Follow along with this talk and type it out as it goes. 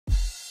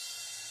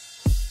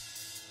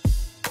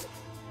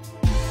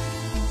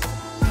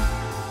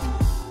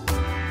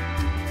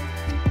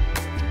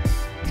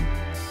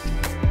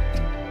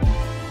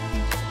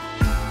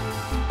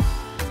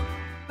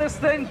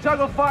thing,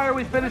 juggle fire,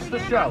 we finish the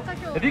show.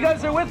 If you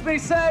guys are with me,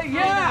 say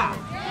yeah!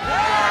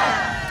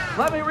 Yeah!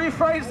 Let me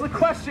rephrase the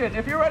question.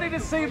 If you're ready to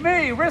see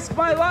me risk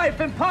my life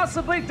and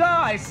possibly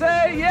die,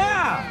 say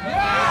yeah!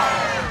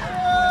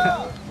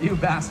 Yeah! You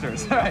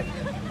bastards. All right.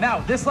 Now,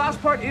 this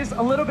last part is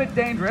a little bit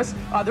dangerous.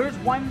 There is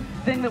one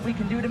thing that we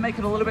can do to make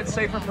it a little bit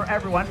safer for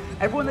everyone.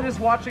 Everyone that is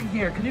watching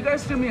here, can you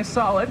guys do me a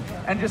solid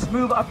and just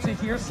move up to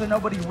here so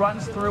nobody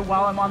runs through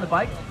while I'm on the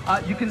bike?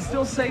 You can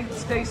still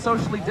stay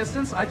socially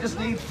distanced. I just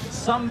need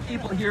some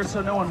people here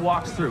so no one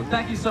walks through.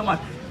 Thank you so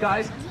much.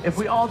 Guys, if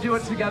we all do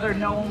it together,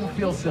 no one will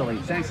feel silly.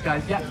 Thanks,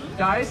 guys. Yeah,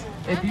 guys,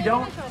 if you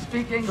don't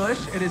speak English,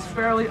 it is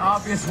fairly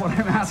obvious what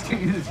I'm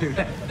asking you to do.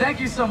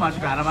 Thank you so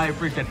much, madam. I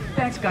appreciate it.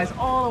 Thanks, guys.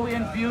 All the way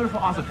in. Beautiful.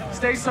 Awesome.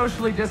 Stay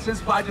socially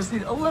distanced, but I just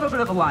need a little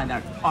bit of a line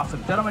there.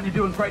 Awesome. Gentlemen, you're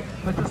doing great,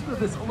 but just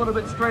move this a little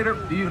bit straighter.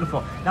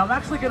 Beautiful. Now, I'm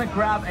actually going to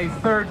grab a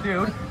third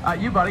dude.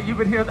 You, buddy, you've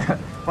been here.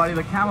 Buddy,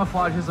 the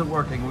camouflage isn't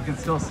working. We can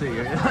still see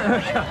you.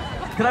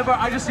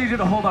 I just need you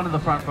to hold on to the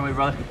front for me,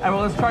 brother. And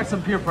well, let's try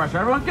some peer pressure.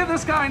 Everyone, give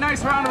this guy a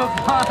nice round of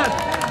applause.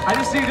 I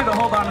just need you to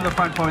hold on to the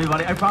front for me,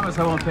 buddy. I promise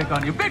I won't pick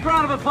on you. Big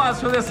round of applause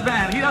for this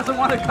man. He doesn't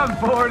want to come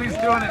forward. He's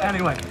doing it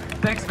anyway.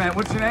 Thanks, man.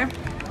 What's your name?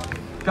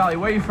 Golly,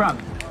 where are you from?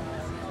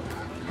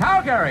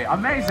 Calgary.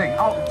 Amazing.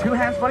 Oh, 2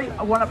 hands, buddy.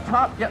 One up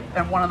top. Yep,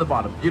 and one on the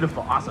bottom.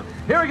 Beautiful. Awesome.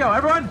 Here we go,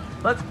 everyone.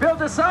 Let's build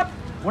this up.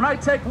 When I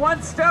take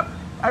one step,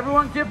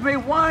 everyone give me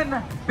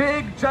one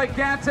big,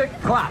 gigantic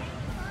clap.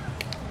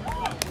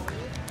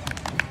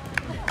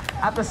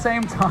 At the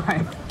same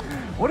time.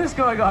 What is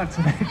going on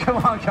today? Come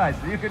on, guys,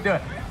 you can do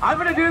it. I'm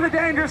gonna do the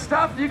dangerous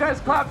stuff. You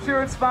guys clap, cheer,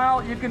 and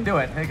smile. You can do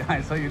it. Hey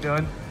guys, how you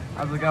doing?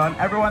 How's it going?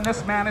 Everyone,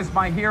 this man is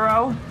my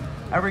hero.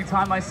 Every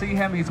time I see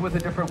him, he's with a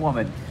different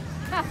woman.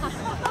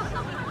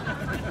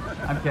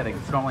 I'm kidding,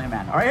 it's normally a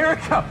man. All right, here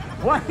we go.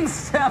 One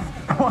step,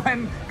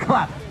 one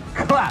clap,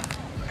 clap,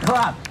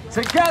 clap.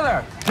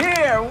 Together,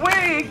 here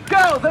we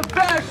go. The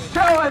best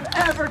show I've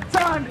ever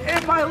done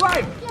in my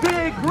life.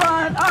 Big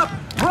run up,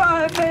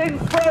 running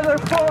further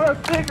for a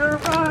bigger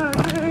run.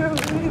 Here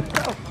we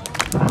go.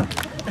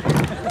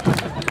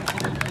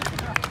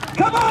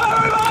 Come on,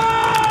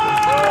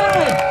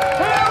 everybody!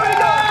 Here we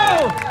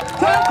go!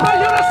 10-foot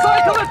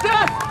unicycle of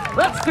death.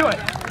 Let's do it.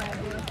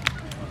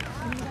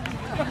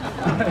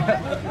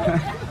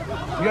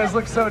 You guys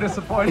look so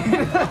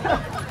disappointed.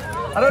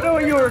 I don't know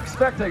what you were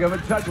expecting. I'm a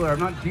juggler.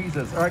 I'm not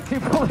Jesus. All right,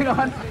 keep holding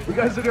on. You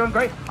guys are doing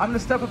great. I'm going to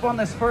step up on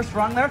this first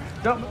rung there.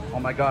 Don't. Oh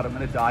my God, I'm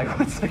going to die.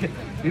 1 second.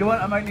 You know what?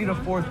 I might need a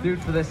fourth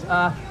dude for this. Can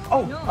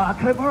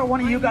I borrow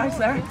one of you guys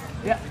there?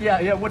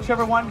 Yeah.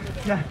 Whichever one.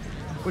 Yeah.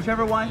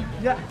 Whichever one.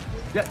 Yeah.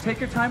 Take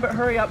your time, but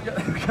hurry up.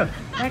 Yeah.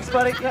 Thanks,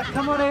 buddy. Yeah.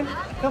 Come on in.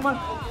 Come on.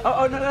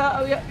 Oh no.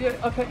 Yeah.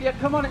 Okay. Yeah.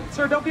 Come on in,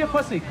 sir. Don't be a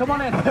pussy. Come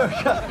on in.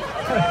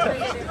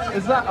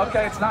 Is that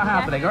okay? It's not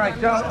happening. All right,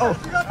 Joe. Oh,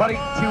 buddy, 2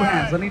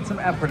 hands. I need some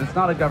effort. It's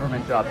not a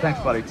government job.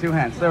 Thanks, buddy. 2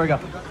 hands. There we go.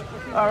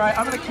 All right,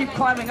 I'm gonna keep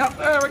climbing up.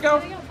 There we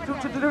go.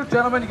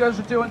 Gentlemen, you guys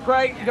are doing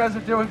great. You guys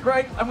are doing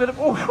great. I'm gonna.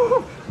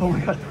 Oh my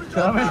God,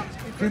 gentlemen,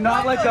 do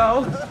not let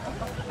go.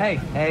 Hey.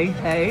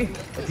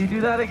 If you do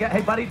that again,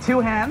 hey, buddy,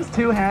 2 hands.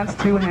 No.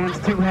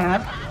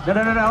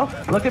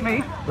 Look at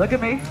me.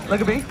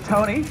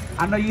 Tony,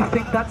 I know you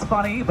think that's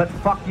funny, but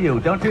fuck you.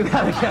 Don't do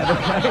that again,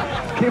 okay?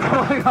 Keep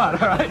holding on,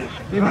 all right?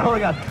 Keep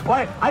holding on.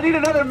 Wait, I need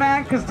another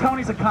man because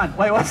Tony's a cunt.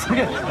 Wait, 1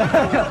 second.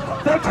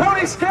 No,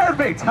 Tony scared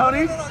me.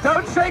 Tony,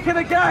 don't shake it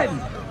again.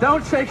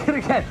 Don't shake it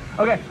again.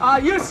 Okay,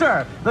 you,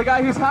 sir, the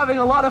guy who's having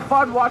a lot of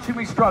fun watching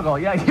me struggle.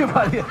 Yeah, you,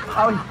 buddy.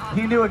 Oh,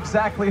 he knew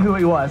exactly who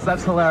he was.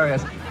 That's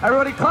hilarious.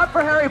 Everybody clap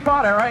for Harry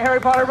Potter, right? Harry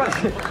Potter,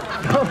 buddy.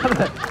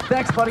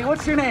 Thanks, buddy.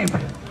 What's your name?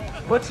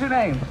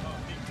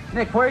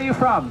 Nick, where are you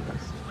from?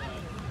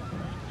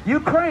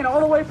 Ukraine, all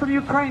the way from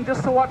Ukraine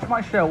just to watch my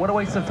show. What a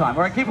waste of time.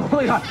 All right, keep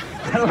holding on.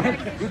 Gentlemen,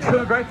 you're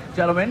doing great.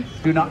 Gentlemen,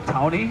 do not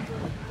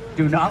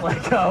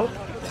let go.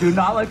 Do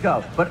not let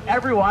go. But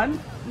everyone,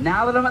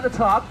 now that I'm at the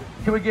top,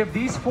 can we give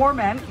these 4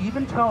 men,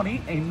 even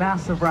Tony, a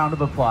massive round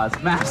of applause?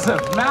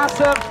 Massive.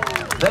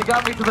 They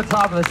got me to the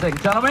top of this thing.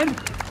 Gentlemen,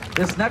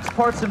 this next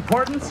part's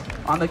important.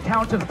 On the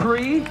count of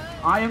 3,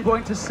 I am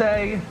going to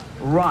say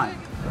run.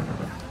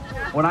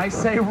 When I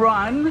say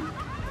run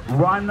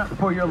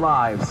for your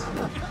lives.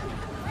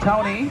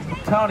 Tony,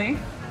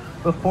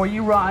 before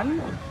you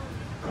run,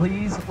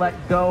 please let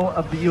go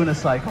of the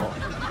unicycle.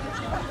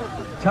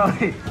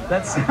 Tony,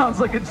 that sounds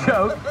like a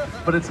joke,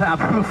 but it's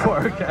happened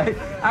before, okay?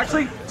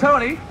 Actually,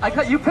 Tony,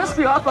 you pissed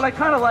me off, but I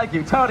kind of like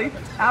you. Tony,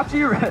 after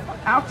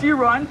you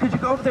run, could you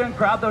go over there and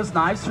grab those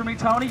knives for me,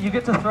 Tony? You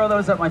get to throw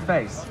those at my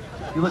face.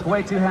 You look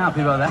way too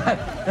happy about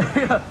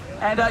that.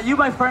 And you,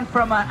 my friend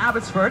from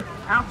Abbotsford,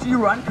 after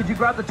you run, could you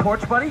grab the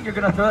torch, buddy? You're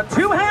gonna throw that.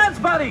 2 hands,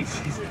 buddy!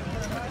 Jeez.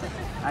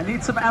 I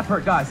need some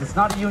effort, guys. It's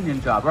not a union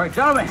job. All right,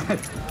 gentlemen,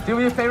 do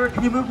me a favor.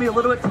 Can you move me a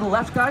little bit to the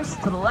left, guys?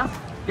 To the left?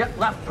 Yep,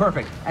 left,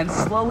 perfect. And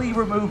slowly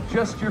remove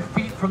just your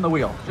feet from the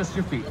wheel. Just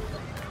your feet.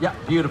 Yeah,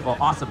 beautiful,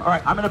 awesome. All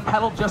right, I'm gonna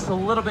pedal just a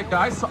little bit,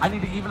 guys, so I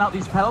need to even out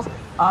these pedals.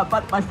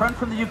 But my friend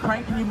from the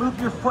Ukraine, can you move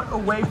your foot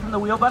away from the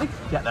wheel, buddy?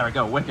 Yeah, there we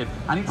go, wicked.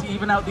 I need to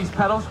even out these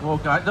pedals. Whoa,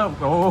 guys, no,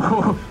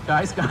 oh,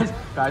 guys,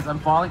 I'm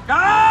falling.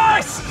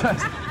 Guys!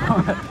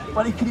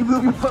 Buddy, can you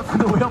move your foot from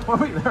the wheel for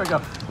me? There we go,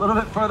 a little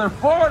bit further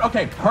forward.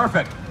 Okay,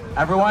 perfect.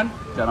 Everyone,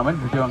 gentlemen,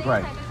 you're doing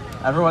great.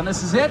 Everyone,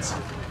 this is it.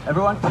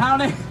 Everyone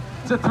counting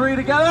to 3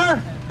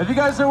 together. If you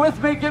guys are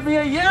with me, give me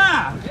a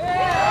yeah!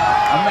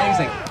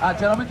 Amazing.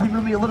 Gentlemen, can you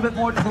move me a little bit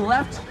more to the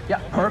left? Yeah,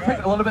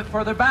 perfect. A little bit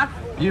further back.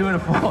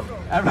 Beautiful.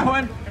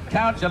 Everyone,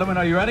 count. Gentlemen,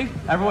 are you ready?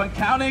 Everyone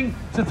counting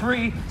to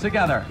 3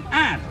 together.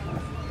 And,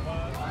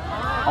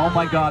 oh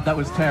my God, that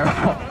was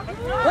terrible.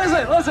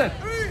 Listen.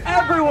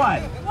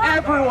 Everyone,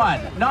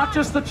 not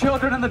just the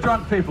children and the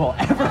drunk people.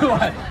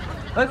 Everyone.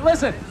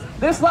 Listen.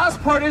 This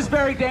last part is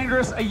very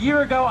dangerous. A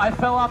year ago, I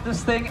fell off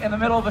this thing in the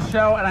middle of a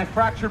show and I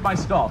fractured my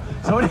skull.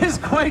 So it is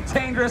quite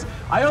dangerous.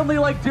 I only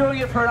like doing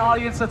it for an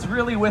audience that's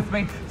really with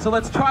me. So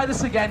let's try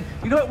this again.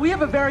 You know what? We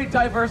have a very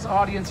diverse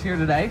audience here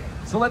today.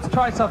 So let's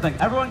try something.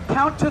 Everyone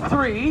count to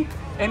 3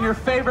 in your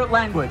favorite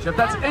language. If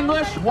that's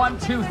English, 1,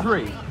 2,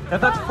 3.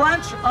 If that's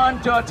French,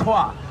 1, 2,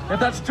 3. If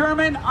that's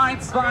German, 1,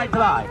 2, 3.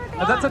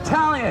 If that's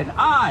Italian,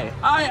 I.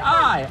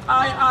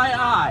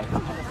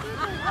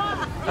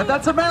 And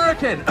that's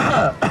American.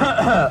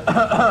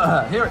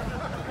 Here.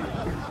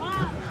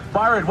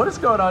 Byron, what is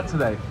going on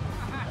today?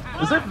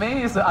 Is it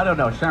me? I don't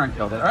know. Sharon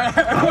killed it. All right,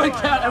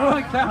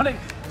 everyone counting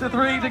to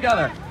 3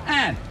 together.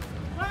 And.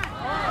 1,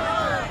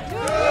 2,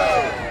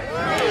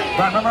 3.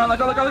 Run,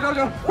 go.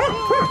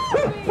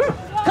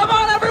 Come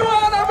on,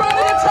 everyone.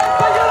 Everybody attempt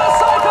the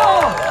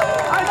unicycle.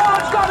 I know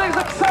it's not as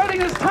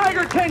exciting as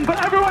Tiger King, but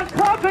everyone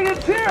clapping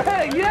and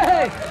cheering.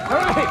 Yay. All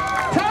right.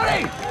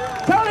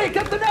 Tony,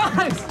 get the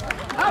knives.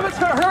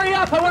 Amateur, hurry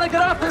up! I want to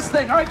get off this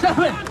thing. All right,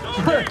 gentlemen.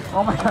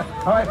 Oh my God!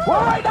 All right.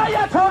 Well, right, not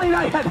yet, Tony.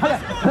 Not yet.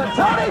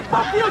 Tony,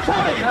 fuck you,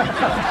 Tony.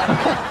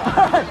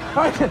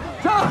 All right,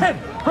 gentlemen,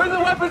 bring the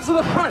weapons to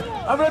the front.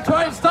 I'm gonna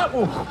try and stop.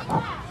 Woo!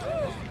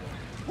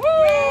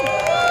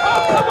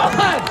 Oh, come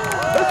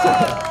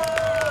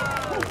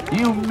on!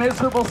 You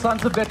miserable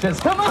sons of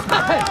bitches! Come on!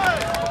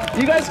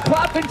 You guys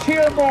clap and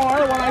cheer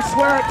more when I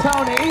swear at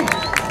Tony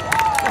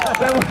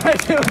than when I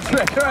do a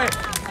trick. All right,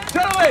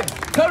 gentlemen,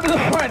 come to the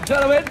front,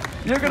 gentlemen.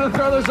 You're going to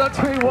throw those up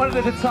to me one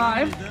at a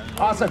time.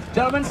 Awesome.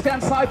 Gentlemen,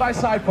 stand side by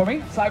side for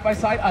me. Side by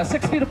side.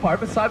 6 feet apart,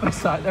 but side by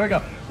side. There we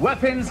go.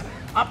 Weapons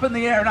up in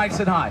the air, nice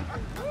and high.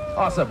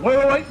 Awesome.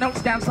 Wait. No,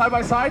 stand side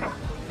by side.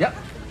 Yep.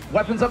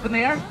 Weapons up in the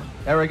air.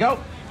 There we go.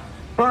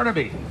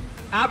 Burnaby,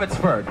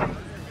 Abbotsford.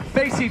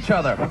 Face each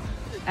other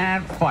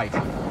and fight.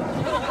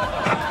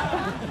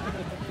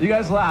 You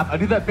guys laugh. I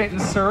do that bit in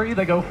Surrey.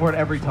 They go for it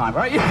every time. All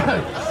right?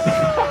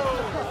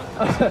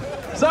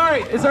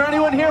 Sorry. Is there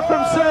anyone here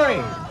from Surrey?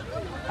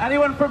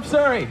 Anyone from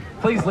Surrey?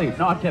 Please leave.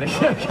 No, I'm kidding.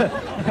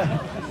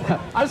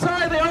 I'm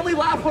sorry, they only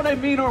laugh when I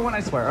mean or when I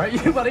swear. All right,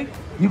 you buddy?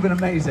 You've been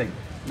amazing.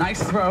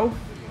 Nice throw,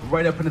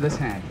 right up into this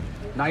hand.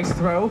 Nice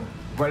throw,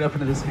 right up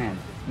into this hand.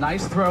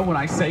 Nice throw when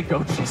I say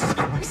go. Jesus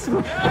Christ.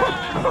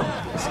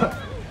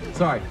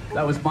 Sorry,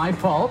 that was my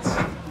fault.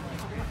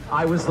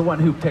 I was the one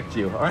who picked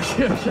you. All right.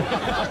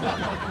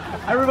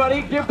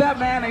 Everybody, give that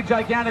man a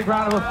gigantic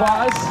round of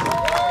applause.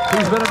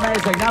 He's been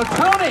amazing. Now,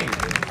 Tony.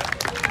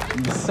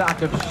 You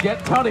sack of shit.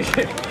 Tony. It's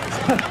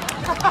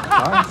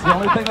the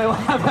only thing they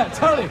laugh at.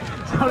 Tony,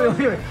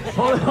 leave it.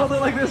 Hold it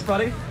like this,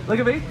 buddy. Look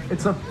at me.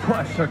 It's a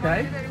push,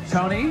 okay?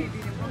 Tony,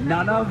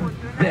 none of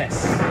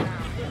this.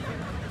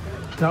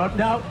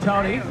 No,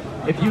 Tony,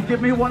 if you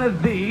give me one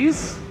of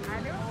these,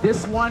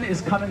 this one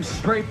is coming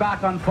straight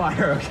back on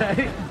fire,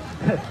 okay?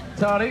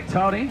 Tony,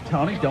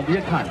 don't be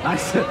a cunt.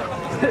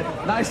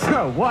 Nice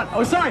throw. 1.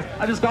 Oh, sorry.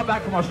 I just got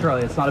back from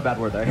Australia. It's not a bad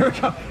word there. Here we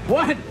go.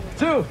 1,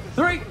 2,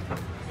 3.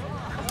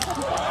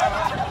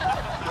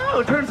 Oh,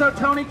 it turns out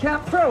Tony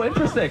can't throw.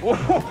 Interesting. Whoa.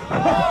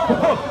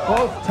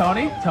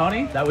 Tony,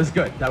 that was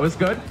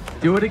good.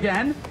 Do it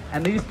again,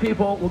 and these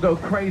people will go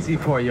crazy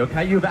for you,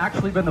 okay? You've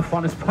actually been the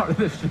funnest part of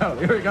this show.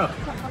 Here we go.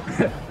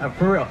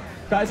 For real.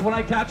 Guys, when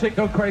I catch it,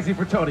 go crazy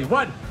for Tony.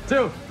 1,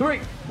 2, 3.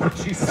 Oh,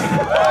 Jesus.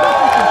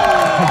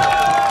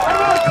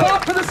 Everyone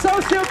clap for the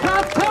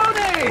sociopath,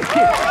 Tony!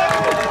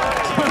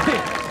 Tony,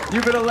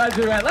 you've been a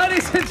legend, man.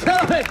 Ladies and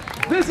gentlemen,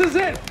 this is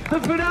it, the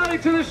finale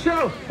to the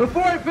show.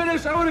 Before I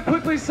finish, I want to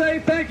quickly say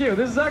thank you.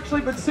 This has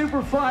actually been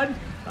super fun.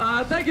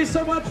 Thank you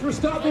so much for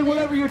stopping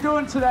whatever you're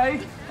doing today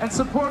and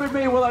supporting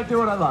me while I do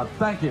what I love.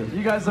 Thank you.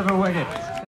 You guys have been wicked.